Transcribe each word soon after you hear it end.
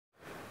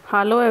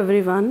Hello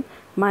everyone,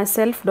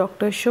 myself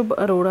Dr. Shubh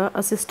Arora,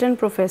 Assistant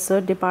Professor,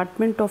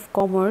 Department of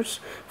Commerce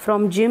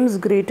from GIMS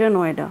Greater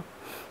Noida.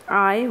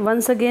 I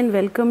once again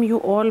welcome you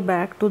all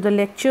back to the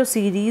lecture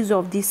series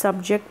of the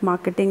subject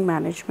Marketing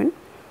Management.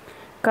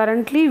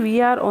 Currently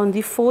we are on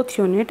the 4th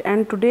unit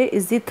and today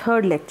is the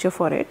 3rd lecture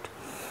for it.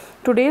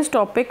 Today's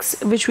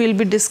topics which we will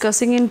be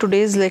discussing in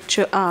today's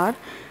lecture are,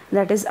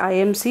 that is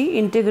IMC,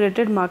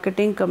 Integrated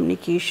Marketing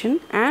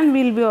Communication, and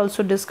we will be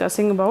also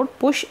discussing about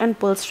push and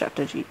pull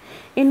strategy.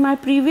 In my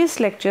previous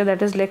lecture,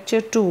 that is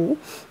lecture 2,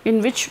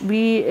 in which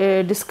we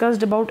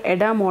discussed about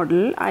EDA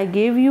model, I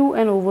gave you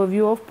an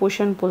overview of push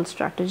and pull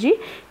strategy.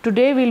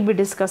 Today we will be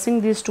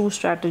discussing these two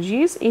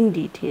strategies in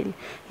detail.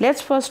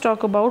 Let's first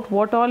talk about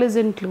what all is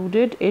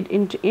included in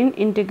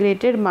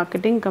integrated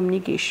marketing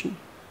communication.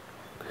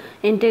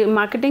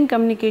 Marketing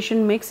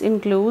communication mix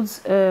includes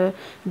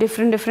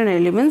different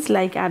elements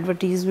like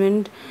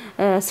advertisement,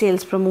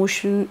 sales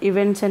promotion,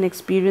 events and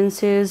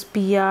experiences,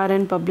 PR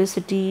and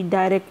publicity,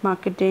 direct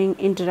marketing,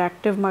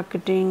 interactive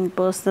marketing,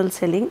 personal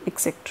selling,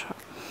 etc.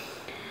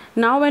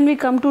 Now when we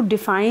come to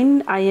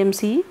define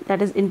IMC,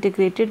 that is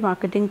integrated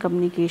marketing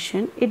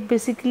communication, it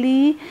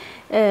basically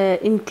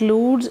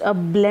includes a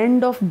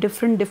blend of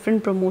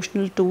different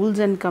promotional tools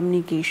and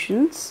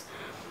communications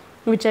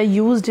which are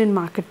used in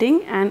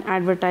marketing and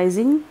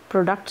advertising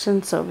products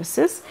and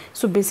services.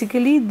 So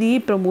basically the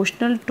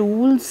promotional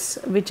tools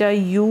which are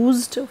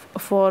used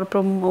for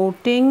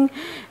promoting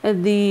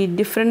the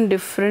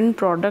different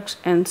products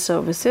and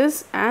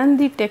services, and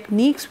the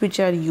techniques which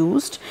are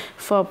used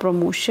for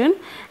promotion,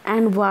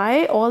 and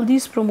why all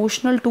these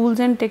promotional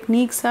tools and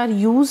techniques are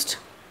used,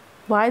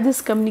 why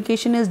this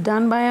communication is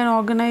done by an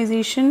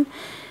organization.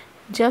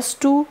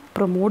 Just to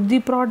promote the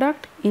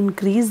product,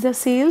 increase the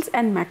sales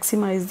and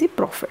maximize the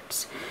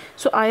profits.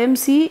 So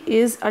IMC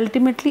is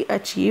ultimately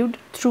achieved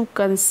through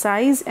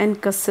concise and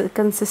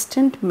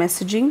consistent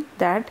messaging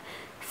that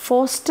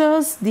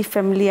fosters the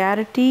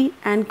familiarity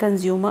and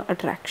consumer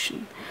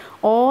attraction.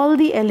 All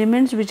the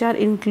elements which are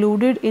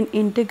included in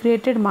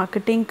integrated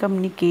marketing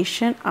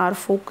communication are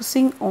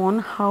focusing on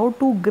how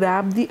to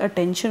grab the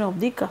attention of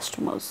the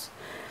customers,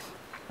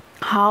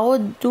 how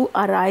to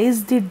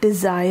arise the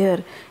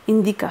desire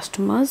in the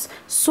customers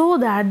so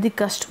that the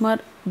customer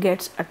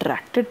gets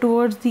attracted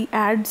towards the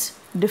ads,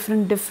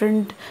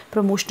 different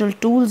promotional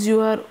tools you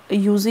are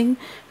using,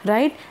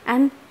 right?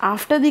 And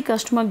after the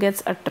customer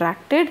gets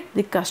attracted,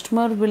 the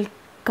customer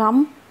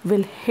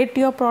will hit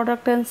your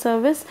product and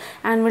service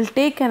and will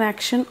take an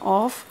action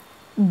of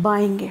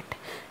buying it.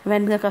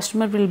 When the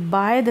customer will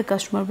buy, the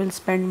customer will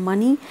spend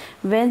money.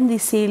 When the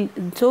sale,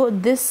 so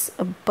this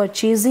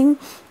purchasing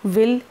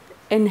will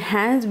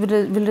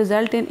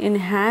result in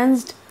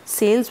enhanced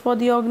sales for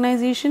the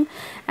organization,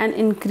 and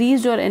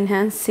increased or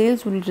enhanced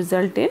sales will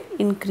result in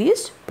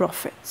increased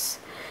profits.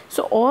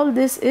 So all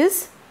this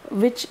is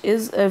which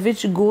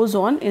goes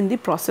on in the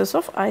process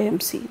of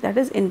IMC, that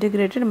is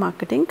integrated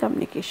marketing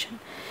communication.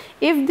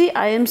 If the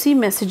IMC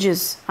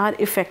messages are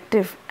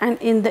effective and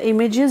in the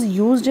images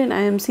used in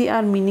IMC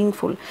are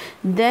meaningful,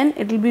 then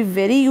it will be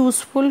very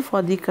useful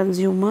for the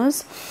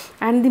consumers,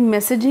 and the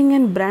messaging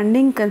and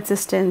branding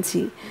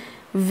consistency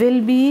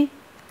will be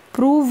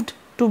proved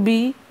to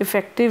be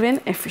effective and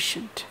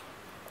efficient,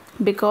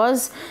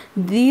 because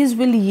these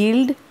will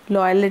yield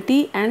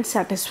loyalty and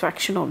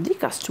satisfaction of the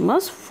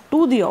customers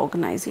to the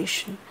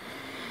organization.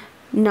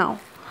 Now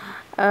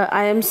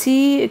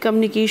IMC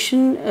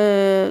communication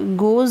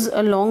goes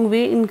a long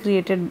way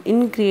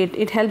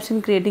it helps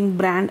in creating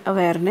brand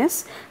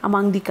awareness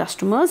among the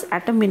customers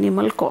at a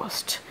minimal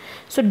cost.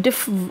 So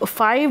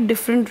 5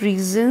 different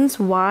reasons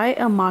why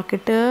a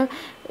marketer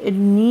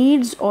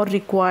needs or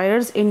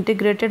requires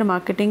integrated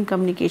marketing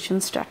communication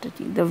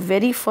strategy. The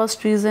very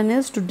first reason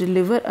is to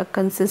deliver a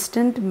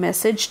consistent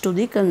message to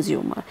the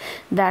consumer.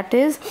 That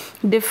is,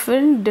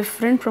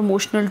 different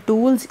promotional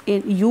tools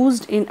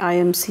used in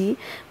IMC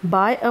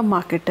by a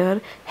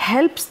marketer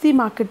helps the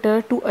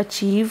marketer to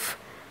achieve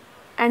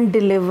and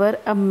deliver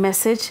a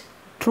message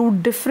through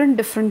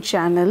different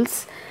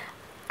channels,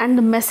 and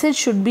the message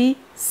should be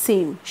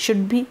same,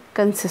 should be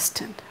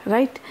consistent,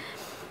 right?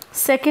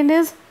 Second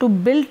is to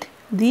build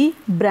the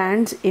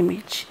brand's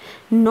image.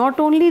 Not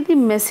only the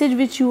message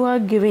which you are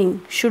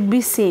giving should be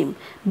same,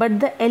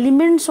 but the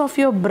elements of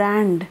your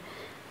brand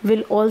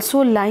will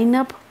also line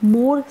up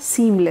more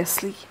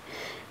seamlessly.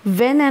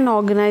 When an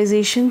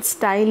organization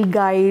style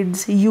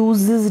guides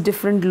uses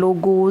different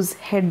logos,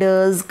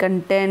 headers,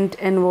 content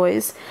and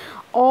voice,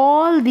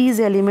 all these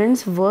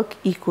elements work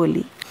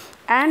equally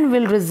and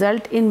will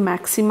result in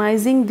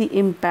maximizing the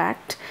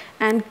impact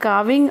and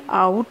carving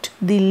out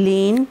the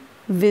lane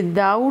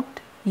within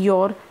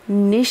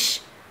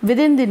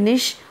the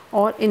niche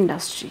or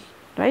industry,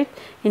 right,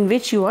 in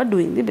which you are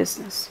doing the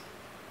business.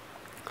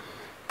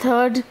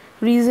 Third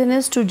reason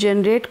is to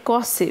generate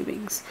cost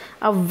savings.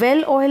 A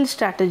well-oiled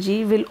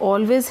strategy will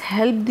always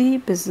help the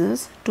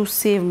business to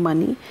save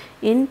money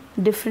in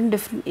different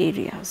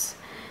areas.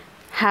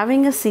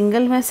 Having a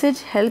single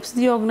message helps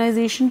the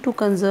organization to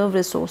conserve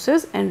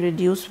resources and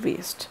reduce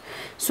waste.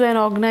 So an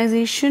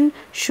organization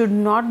should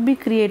not be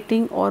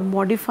creating or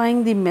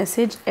modifying the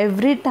message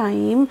every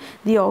time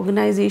the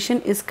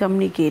organization is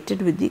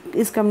communicating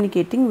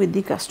with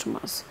the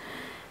customers.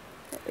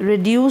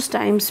 Reduce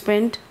time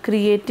spent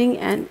creating,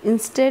 and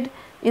instead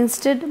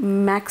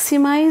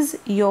maximize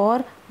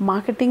your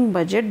marketing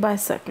budget by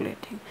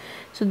circulating.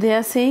 So they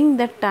are saying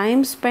that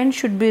time spent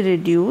should be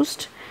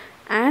reduced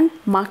and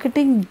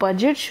marketing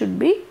budget should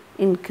be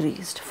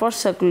increased for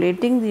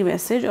circulating the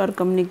message or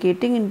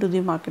communicating into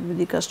the market with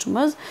the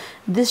customers.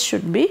 This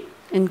should be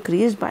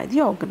increased by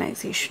the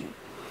organization.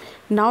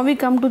 Now we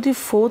come to the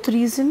fourth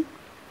reason,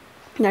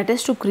 that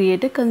is to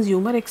create a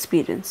consumer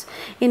experience.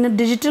 In a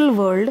digital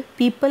world,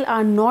 people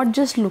are not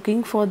just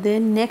looking for their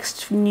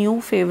next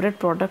new favorite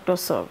product or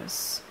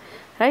service,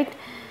 right?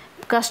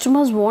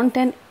 Customers want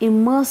an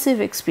immersive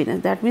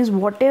experience. That means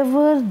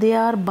whatever they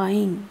are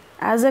buying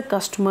as a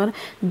customer,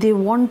 they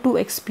want to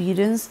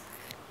experience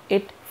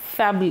it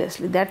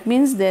fabulously. That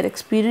means their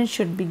experience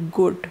should be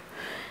good,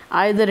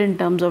 either in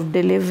terms of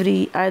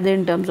delivery, either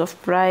in terms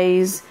of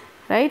price,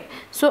 right?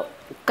 So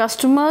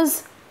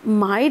customers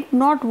might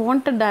not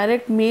want a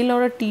direct mail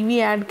or a TV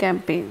ad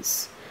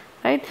campaigns,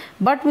 right?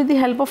 But with the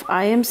help of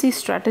IMC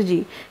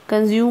strategy,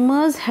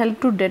 consumers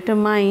help to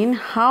determine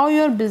how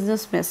your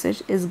business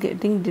message is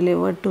getting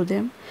delivered to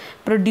them,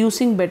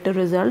 producing better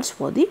results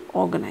for the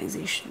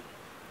organization.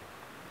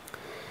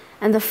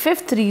 And the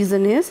fifth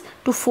reason is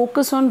to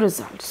focus on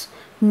results.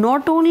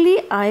 Not only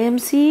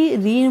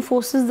IMC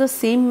reinforces the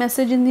same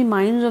message in the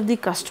minds of the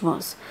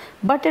customers,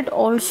 but it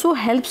also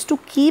helps to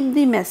keep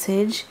the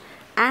message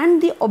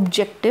and the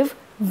objective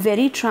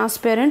very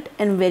transparent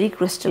and very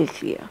crystal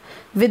clear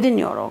within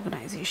your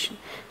organization.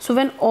 So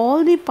when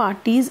all the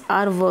parties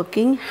are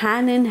working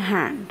hand in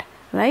hand,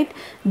 right,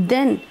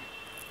 then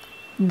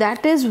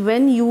that is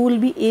when you will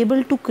be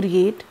able to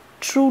create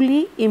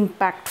truly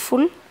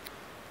impactful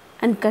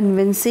and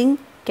convincing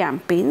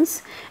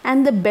campaigns.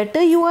 And the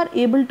better you are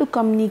able to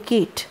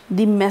communicate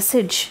the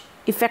message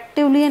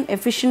effectively and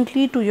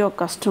efficiently to your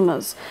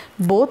customers,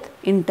 both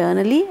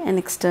internally and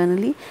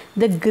externally,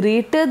 the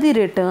greater the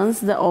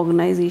returns the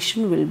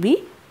organization will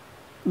be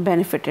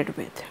benefited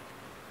with.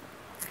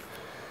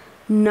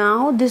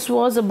 Now this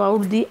was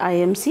about the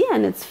IMC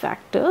and its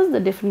factors,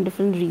 the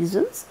different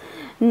reasons.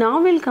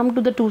 Now we'll come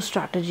to the two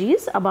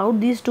strategies.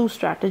 About these two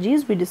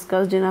strategies we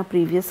discussed in our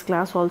previous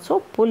class also,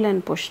 pull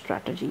and push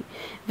strategy.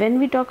 When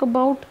we talk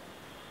about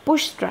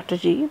push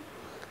strategy,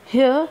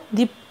 here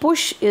the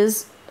push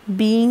is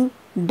being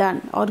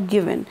done or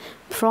given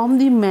from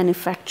the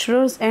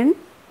manufacturer's end.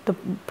 The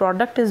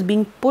product is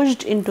being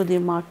pushed into the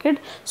market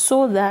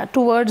so that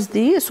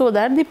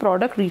the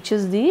product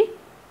reaches the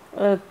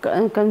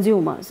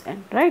consumers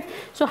end, right?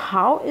 So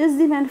how is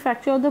the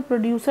manufacturer or the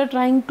producer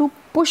trying to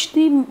push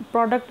the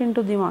product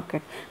into the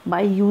market?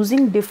 By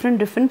using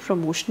different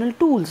promotional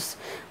tools,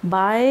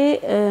 by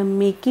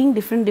making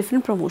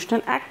different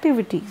promotional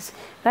activities,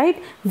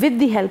 right, with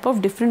the help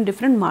of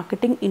different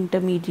marketing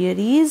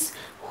intermediaries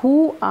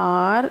who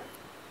are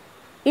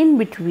in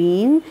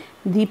between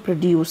the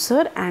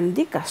producer and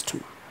the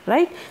customer,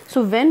 right?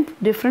 So when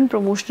different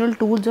promotional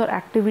tools or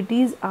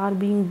activities are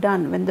being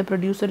done, when the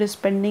producer is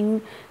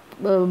spending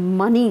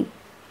money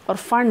or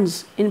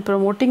funds in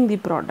promoting the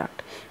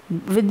product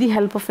with the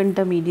help of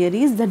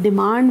intermediaries, the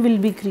demand will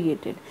be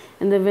created,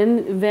 and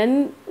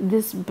when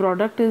this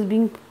product is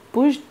being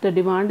pushed, the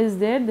demand is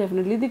there,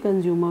 definitely the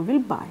consumer will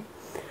buy.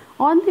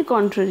 On the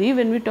contrary,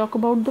 when we talk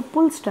about the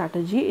pull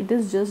strategy, it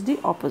is just the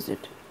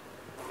opposite.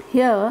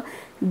 Here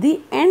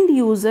the end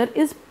user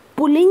is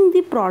pulling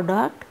the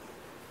product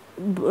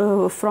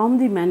from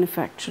the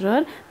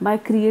manufacturer by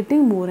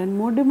creating more and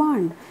more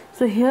demand.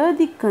 So here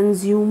the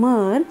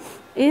consumer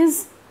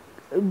is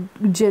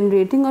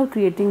generating or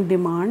creating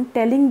demand,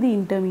 telling the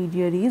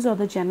intermediaries or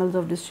the channels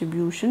of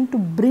distribution to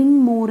bring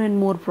more and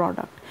more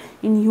product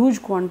in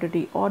huge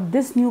quantity, or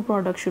this new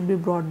product should be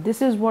brought,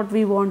 this is what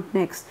we want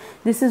next,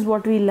 this is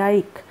what we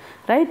like,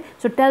 right?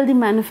 So tell the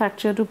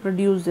manufacturer to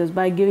produce this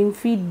by giving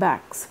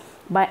feedbacks,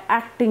 by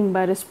acting,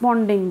 by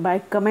responding, by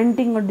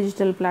commenting on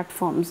digital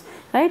platforms,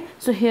 right?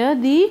 So here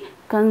the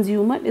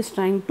consumer is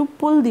trying to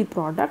pull the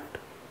product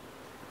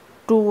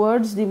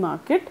towards the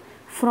market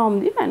from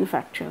the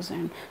manufacturer's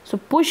end. So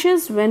push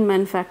is when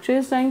manufacturer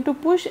is trying to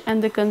push,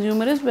 and the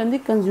consumer is when the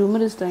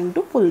consumer is trying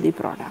to pull the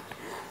product,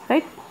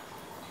 right?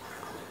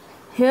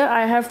 Here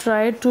I have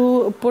tried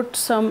to put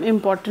some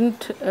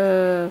important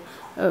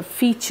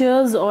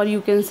features, or you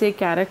can say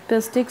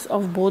characteristics,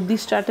 of both the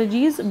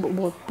strategies,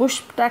 both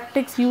push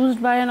tactics used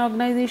by an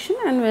organization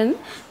and when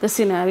the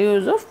scenario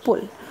is of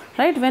pull,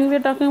 right? When we are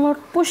talking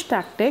about push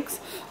tactics,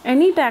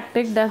 any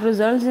tactic that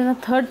results in a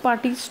third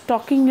party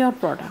stocking your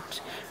products.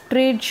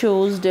 Trade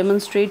shows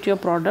demonstrate your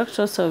products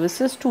or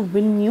services to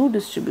win new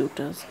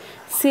distributors.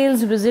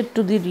 Sales visit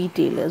to the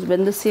retailers,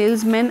 when the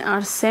salesmen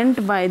are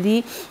sent by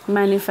the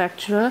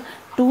manufacturer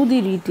to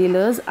the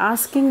retailers,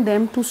 asking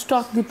them to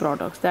stock the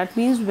products. That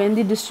means when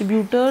the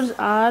distributors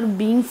are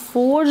being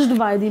forced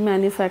by the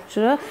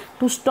manufacturer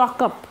to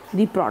stock up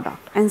the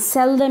product and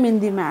sell them in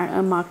the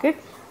market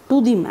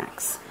to the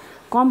max.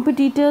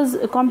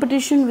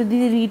 Competition with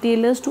the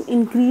retailers to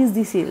increase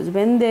the sales.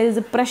 When there is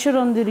a pressure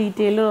on the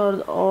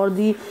retailer or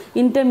the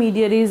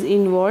intermediaries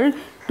involved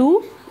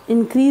to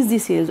increase the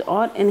sales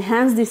or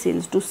enhance the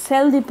sales, to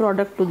sell the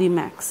product to the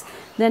max.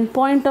 Then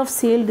point of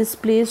sale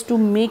displays to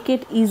make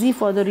it easy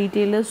for the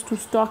retailers to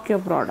stock your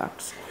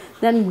products.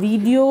 Then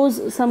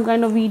videos, some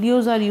kind of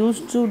videos are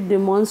used to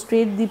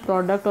demonstrate the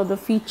product or the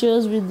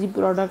features which the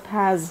product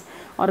has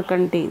or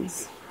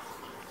contains.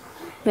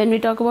 When we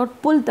talk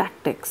about pull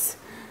tactics,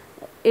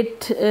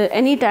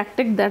 any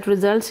tactic that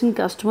results in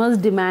customers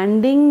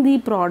demanding the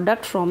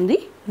product from the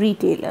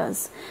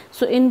retailers.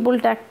 So in pull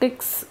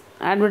tactics,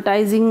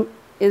 advertising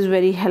is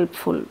very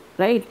helpful,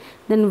 right?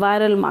 Then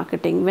viral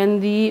marketing, when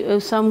the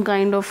some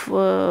kind of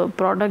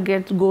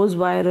product goes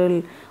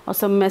viral, or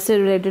some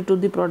message related to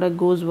the product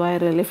goes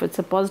viral. If it's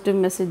a positive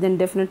message, then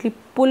definitely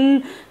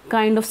pull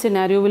kind of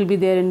scenario will be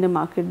there in the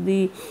market.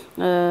 Then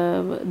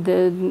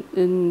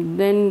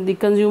the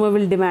consumer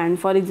will demand.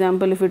 For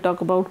example, if we talk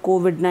about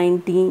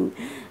COVID-19,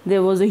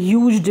 there was a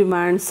huge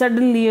demand,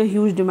 suddenly a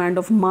huge demand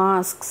of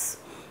masks,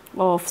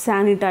 of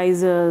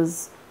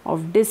sanitizers,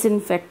 of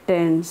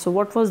disinfectants. So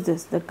what was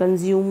this? The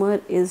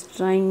consumer is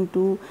trying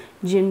to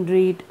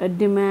generate a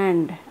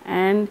demand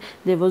and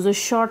there was a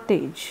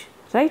shortage,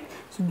 right?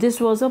 So this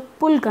was a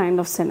pull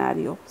kind of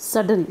scenario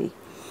suddenly.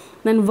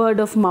 Then word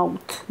of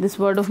mouth. This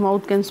word of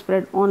mouth can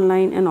spread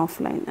online and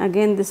offline.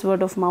 Again, this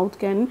word of mouth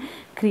can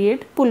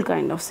create pull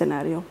kind of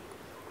scenario.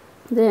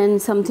 Then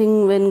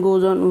something when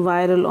goes on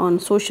viral on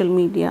social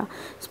media,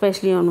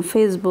 especially on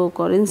Facebook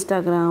or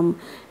Instagram.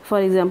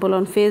 For example,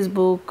 on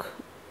Facebook,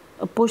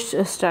 a push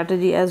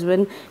strategy, as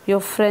when your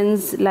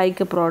friends like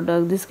a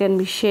product, this can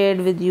be shared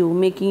with you,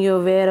 making you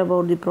aware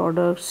about the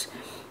products,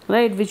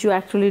 right, which you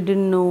actually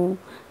didn't know.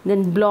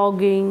 Then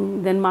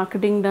blogging, then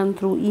marketing done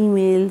through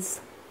emails.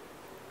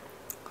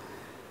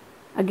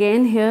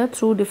 Again, here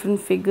through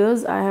different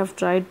figures I have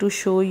tried to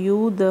show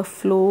you the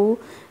flow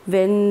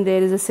when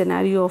there is a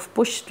scenario of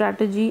push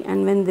strategy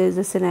and when there is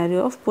a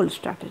scenario of pull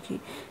strategy.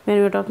 When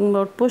we are talking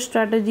about push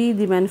strategy,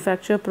 the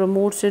manufacturer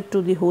promotes it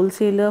to the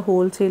wholesaler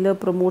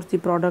promotes the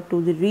product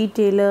to the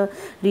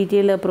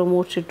retailer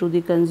promotes it to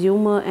the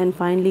consumer, and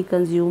finally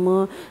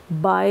consumer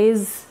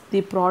buys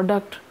the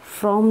product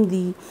from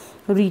the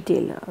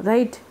retailer,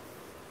 right?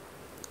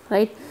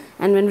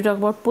 And when we talk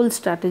about pull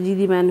strategy,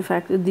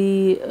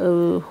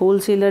 the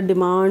wholesaler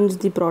demands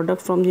the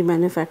product from the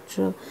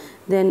manufacturer,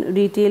 then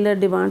retailer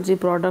demands the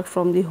product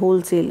from the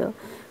wholesaler,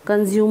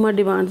 consumer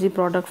demands the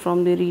product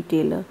from the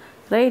retailer,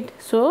 right?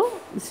 So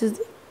this is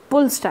the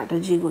pull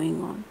strategy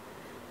going on.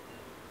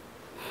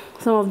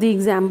 Some of the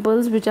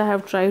examples which I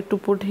have tried to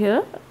put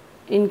here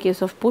in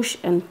case of push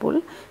and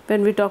pull.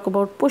 When we talk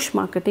about push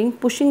marketing,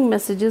 pushing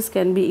messages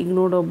can be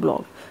ignored or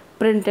blocked.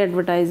 Print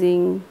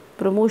advertising,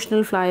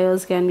 promotional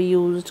flyers can be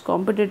used,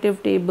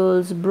 competitive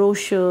tables,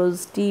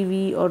 brochures,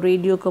 TV or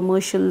radio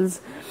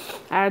commercials.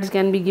 Ads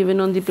can be given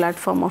on the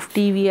platform of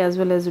TV as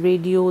well as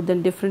radio.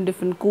 Then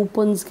different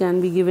coupons can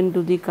be given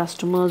to the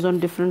customers on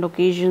different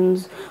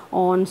occasions,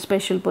 on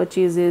special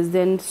purchases.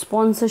 Then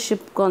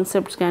sponsorship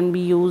concepts can be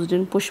used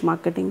in push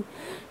marketing.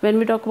 When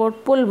we talk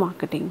about pull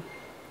marketing,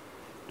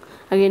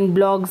 again,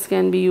 blogs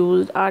can be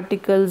used,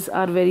 articles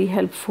are very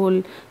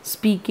helpful,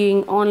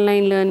 speaking,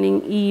 online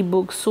learning,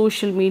 e-books,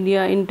 social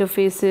media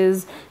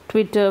interfaces,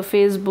 Twitter,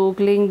 Facebook,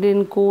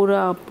 LinkedIn,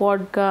 Quora,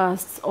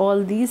 podcasts,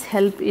 all these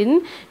help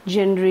in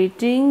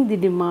generating the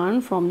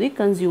demand from the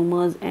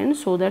consumers end,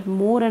 so that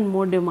more and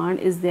more demand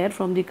is there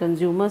from the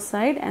consumer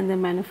side, and the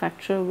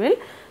manufacturer will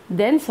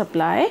then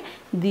supply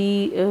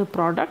the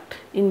product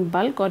in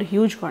bulk or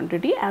huge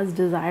quantity as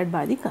desired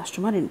by the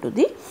customer into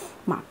the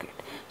market.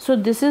 So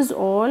this is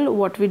all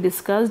what we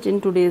discussed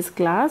in today's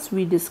class.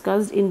 We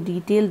discussed in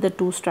detail the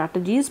two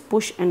strategies,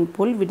 push and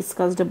pull. We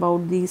discussed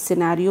about the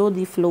scenario,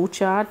 the flow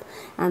chart,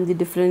 and the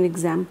different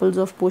examples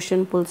of push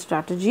and pull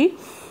strategy.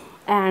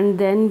 And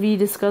then we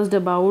discussed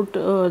about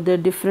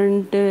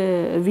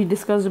we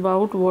discussed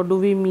about what do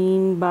we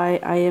mean by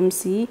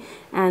IMC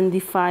and the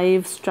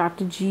 5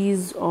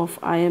 strategies of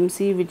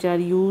IMC which are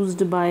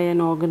used by an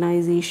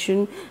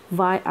organization,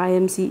 why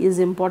IMC is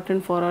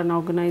important for an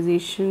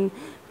organization,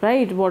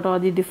 right? What are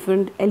the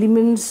different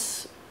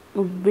elements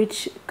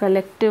which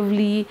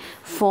collectively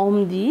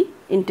form the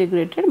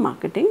integrated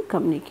marketing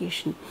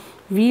communication.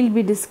 We'll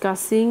be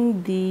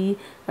discussing the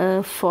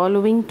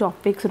following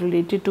topics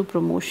related to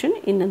promotion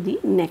in the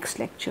next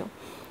lecture.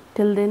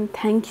 Till then,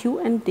 thank you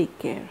and take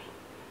care.